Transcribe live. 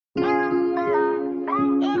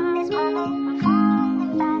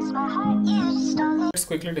Let's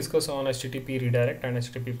quickly discuss on HTTP redirect and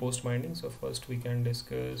HTTP post binding. So first we can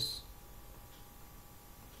discuss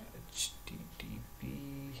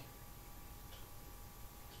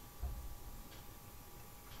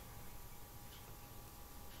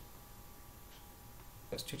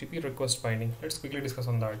HTTP request binding. Let's quickly discuss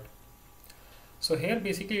on that. So here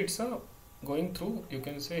basically it's a going through, you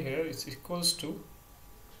can say here it's equals to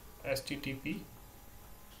HTTP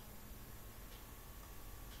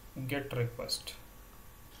get request.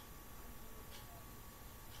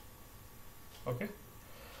 Okay,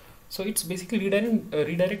 so it's basically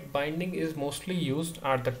redirect binding is mostly used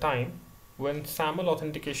at the time when SAML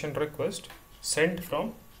authentication request sent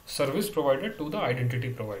from service provider to the identity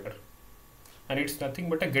provider, and it's nothing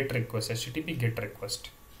but a get request, HTTP get request.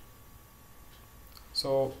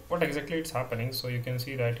 So what exactly it's happening? So you can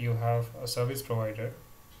see that you have a service provider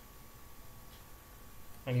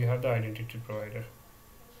and you have the identity provider,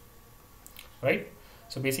 right?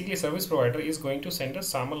 So basically service provider is going to send a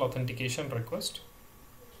SAML authentication request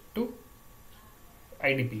to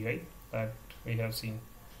IDP, right? That we have seen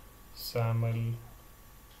SAML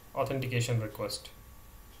authentication request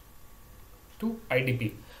to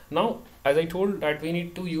IDP. Now as I told that we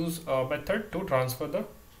need to use a method to transfer the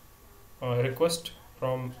request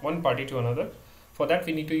from one party to another. For that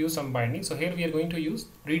we need to use some binding. So here we are going to use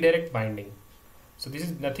redirect binding. So this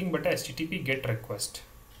is nothing but a HTTP get request.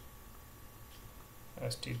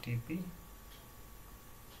 HTTP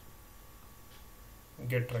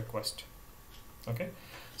get request. Okay,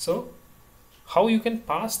 so how you can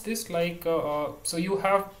pass this, like so you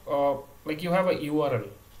have like you have a URL,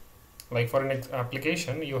 like for an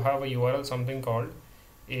application you have a URL something called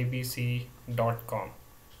abc.com.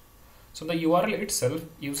 so the URL itself,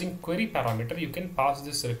 using query parameter, you can pass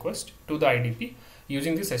this request to the IDP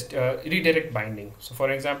using this redirect binding. So for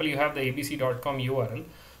example, you have the abc.com URL,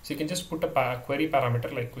 so you can just put a query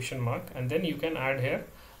parameter like question mark, and then you can add here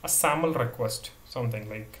a SAML request, something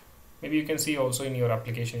like, maybe you can see also in your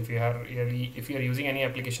application if you are using any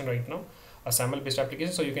application right now, a SAML based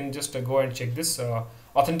application. So you can just go and check this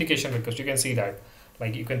authentication request. You can see that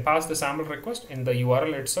like you can pass the SAML request in the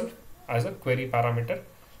URL itself as a query parameter.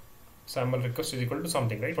 SAML request is equal to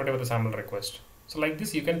something, right? Whatever the SAML request. So like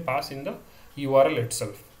this you can pass in the URL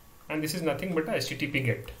itself, and this is nothing but a HTTP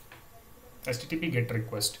get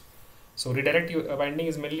request. So redirect binding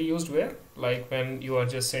is mainly used where, like when you are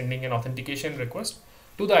just sending an authentication request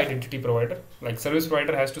to the identity provider, like service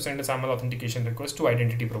provider has to send a SAML authentication request to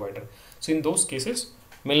identity provider. So in those cases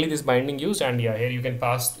mainly this binding used, and yeah, here you can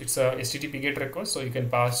pass, it's a HTTP get request, so you can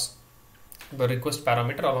pass the request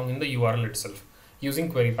parameter along in the URL itself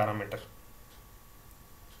using query parameter.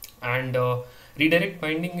 And redirect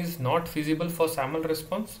binding is not feasible for SAML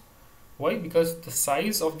response. Why? Because the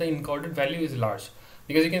size of the encoded value is large.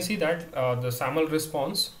 Because you can see that the SAML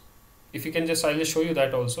response, if you can just, I'll just show you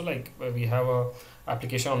that also, like we have a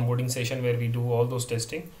application onboarding session where we do all those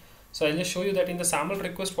testing. So I'll just show you that in the SAML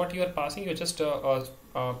request what you are passing, you're just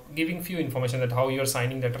giving few information that how you are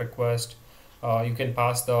signing that request. You can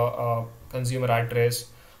pass the consumer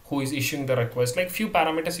address, who is issuing the request, like few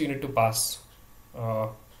parameters you need to pass,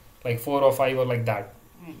 like 4 or 5 or like that,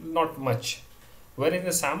 not much. Where in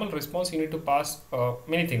the SAML response you need to pass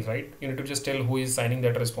many things, right? You need to just tell who is signing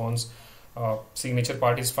that response, signature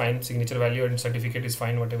part is fine, signature value and certificate is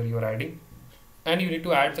fine, whatever you are adding, and you need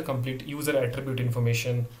to add the complete user attribute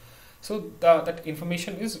information. So that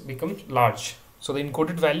information becomes large, so the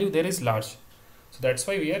encoded value there is large. So that's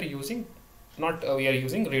why we are using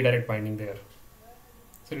redirect binding there.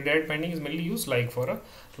 So redirect binding is mainly used like for a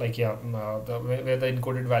where the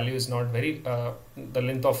encoded value is not very the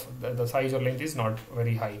length of the size or length is not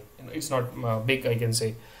very high, it's not big, I can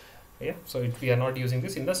say. Yeah, so we are not using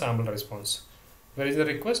this in the SAML response. Where is the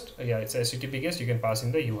request? Yeah, it's HTTP guest, you can pass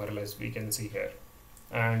in the URL as we can see here.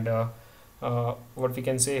 And what we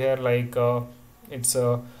can say here, like it's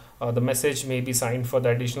the message may be signed for the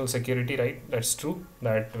additional security, right? That's true,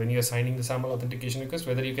 that when you are signing the SAML authentication request,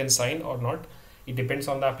 whether you can sign or not, it depends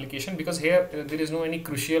on the application, because here there is no any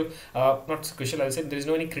crucial, not crucial, I said there is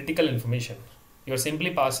no any critical information. You are simply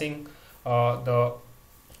passing the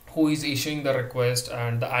who is issuing the request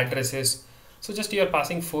and the addresses. So just you are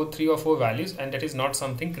passing 3 or 4 values, and that is not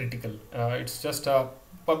something critical. It's just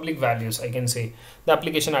public values, I can say, the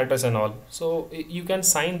application address and all. So you can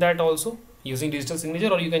sign that also using digital signature,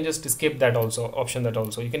 or you can just skip that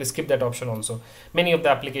also, you can skip that option also. Many of the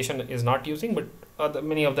application is not using, but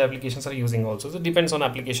many of the applications are using also. So it depends on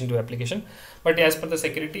application to application, but as per the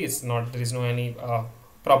security, it's not, there is no any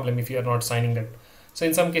problem if you are not signing that. So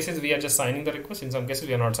in some cases we are just signing the request, in some cases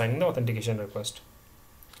we are not signing the authentication request,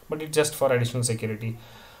 but it's just for additional security.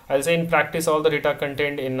 I'll say in practice, all the data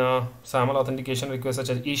contained in SAML authentication request, such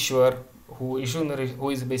as issuer, who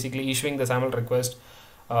is basically issuing the SAML request,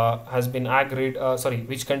 has been agreed.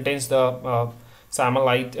 Which contains the SAML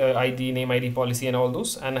ID, name, ID, policy, and all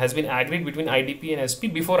those, and has been agreed between IDP and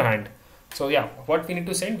SP beforehand. So yeah, what we need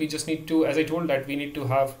to send, we just need to, as I told, that we need to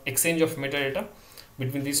have exchange of metadata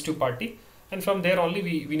between these two parties, and from there only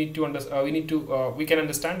we can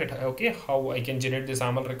understand it. Okay, how I can generate this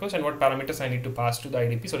SAML request and what parameters I need to pass to the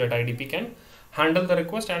IDP so that IDP can handle the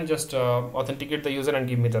request and just authenticate the user and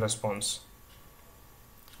give me the response.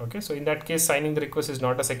 Okay, so in that case, signing the request is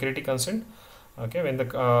not a security concern. Okay, when the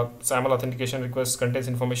SAML authentication request contains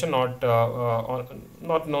information not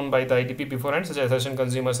known by the IDP beforehand, such as session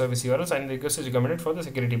consumer service URL, signing the request is recommended for the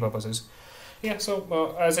security purposes. Yeah,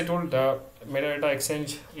 so as I told, the metadata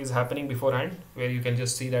exchange is happening beforehand, where you can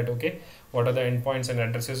just see that, okay, what are the endpoints and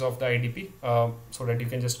addresses of the IDP, so that you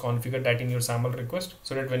can just configure that in your SAML request,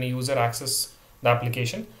 so that when a user accesses the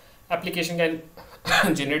application can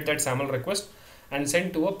generate that SAML request and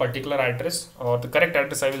send to a particular address, or the correct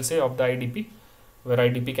address, I will say, of the IDP, where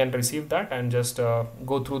IDP can receive that and just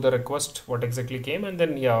go through the request, what exactly came, and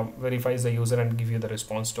then verifies the user and give you the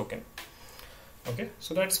response token. Okay,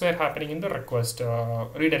 so that's where happening in the request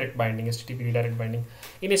redirect binding, HTTP redirect binding.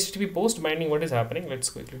 In HTTP post binding, what is happening? Let's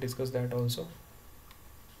quickly discuss that also.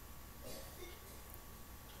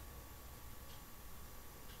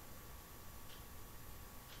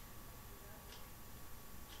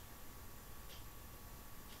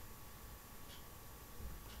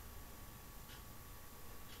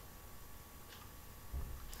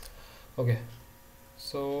 Okay,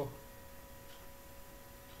 so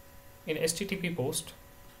in HTTP post,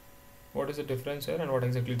 what is the difference here and what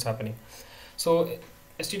exactly is happening? So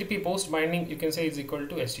HTTP post binding, you can say, is equal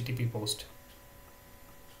to HTTP post.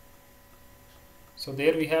 So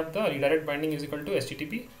there we have the redirect binding is equal to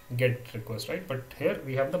HTTP get request, right? But here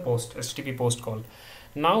we have the post, HTTP post call.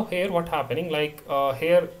 Now here what happening, like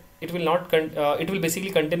here it will not it will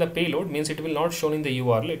basically contain a payload, means it will not shown in the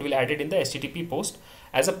URL, it will add it in the HTTP post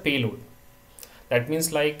as a payload. That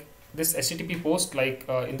means like this HTTP post, like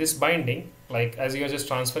in this binding, like as you are just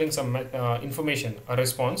transferring some information, a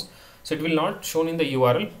response, so it will not shown in the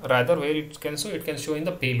URL, rather where it can show, it can show in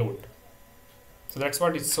the payload. So that's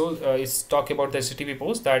what it's it's talk about the HTTP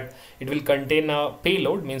post, that it will contain a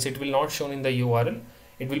payload, means it will not shown in the URL,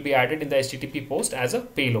 it will be added in the HTTP post as a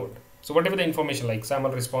payload. So whatever the information, like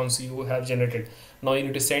SAML response you have generated, now you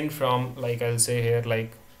need to send from, like I'll say here,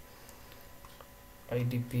 like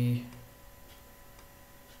IDP,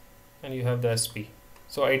 and you have the SP.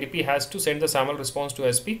 So IDP has to send the SAML response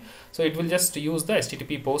to SP, so it will just use the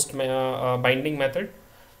HTTP post binding method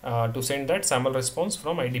to send that SAML response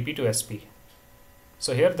from IDP to SP.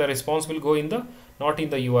 So here the response will go in the, not in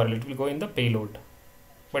the URL, it will go in the payload.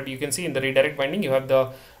 But you can see in the redirect binding, you have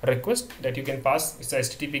the request that you can pass. It's a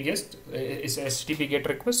HTTP get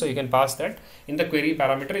request, so you can pass that in the query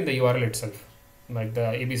parameter in the URL itself, like the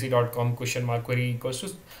abc.com !" query equals to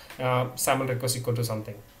SAML request equal to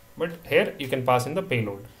something. But here you can pass in the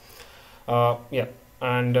payload. Yeah,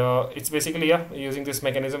 and it's basically using this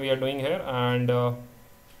mechanism we are doing here. And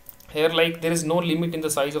here, like, there is no limit in the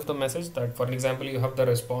size of the message. That, for example, you have the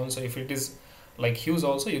response, so if it is like huge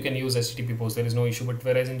also, you can use HTTP post, there is no issue. But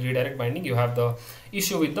whereas in redirect binding, you have the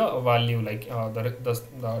issue with the value, like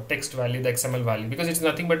the text value, the XML value, because it's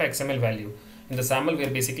nothing but XML value. In the SAML, we are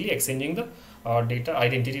basically exchanging the data,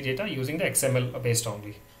 identity data, using the XML based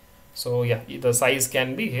only. So yeah, the size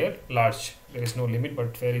can be here large, there is no limit,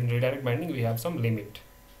 but where in redirect binding we have some limit.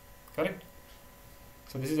 Correct?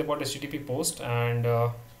 So this is about HTTP post, and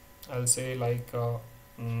I'll say like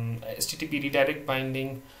HTTP redirect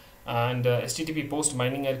binding and HTTP post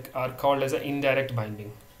binding are called as an indirect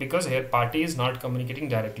binding, because here party is not communicating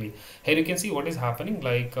directly. Here you can see what is happening,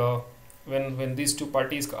 like when these two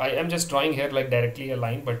parties, I am just drawing here like directly a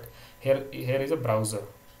line, but here is a browser.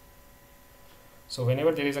 So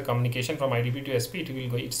whenever there is a communication from IDP to SP, it will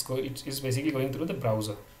go, it is basically going through the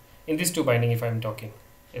browser. In these two binding, if I am talking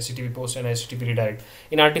HTTP post and HTTP redirect,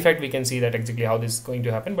 in artifact we can see that exactly how this is going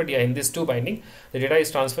to happen. But yeah, in this two binding, the data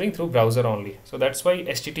is transferring through browser only. So that's why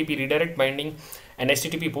HTTP redirect binding and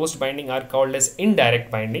HTTP post binding are called as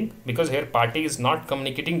indirect binding, because here party is not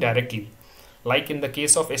communicating directly. Like in the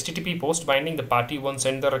case of HTTP post binding, the party won't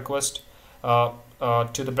send the request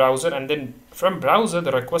to the browser, and then from browser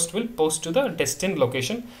the request will post to the destined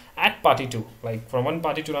location at party 2. Like from one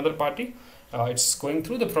party to another party, it's going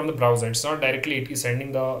through from the browser. It's not directly it is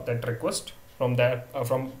sending that request from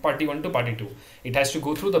from party 1 to party 2. It has to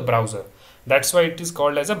go through the browser. That's why it is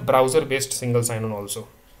called as a browser based single sign-on also.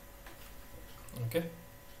 Okay.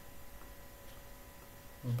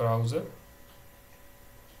 browser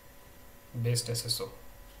based SSO.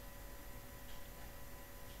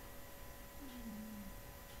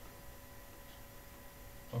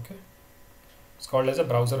 Okay, it's called as a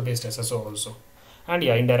browser based SSO also. And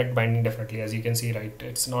yeah, indirect binding, definitely, as you can see, right,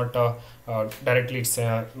 it's not directly it's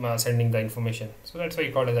sending the information, so that's why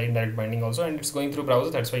you call it as a indirect binding also, and it's going through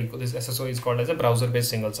browser. That's why this SSO is called as a browser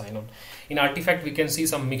based single sign-on. In artifact we can see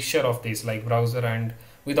some mixture of these, like browser and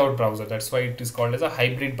without browser. That's why it is called as a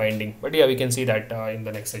hybrid binding, but yeah, we can see that in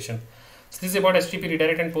the next session. So this is about HTTP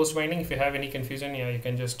redirect and post binding. If you have any confusion, yeah, you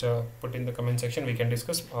can just put in the comment section, we can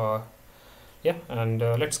discuss. Yeah, and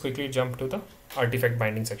let's quickly jump to the artifact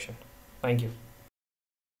binding section. Thank you.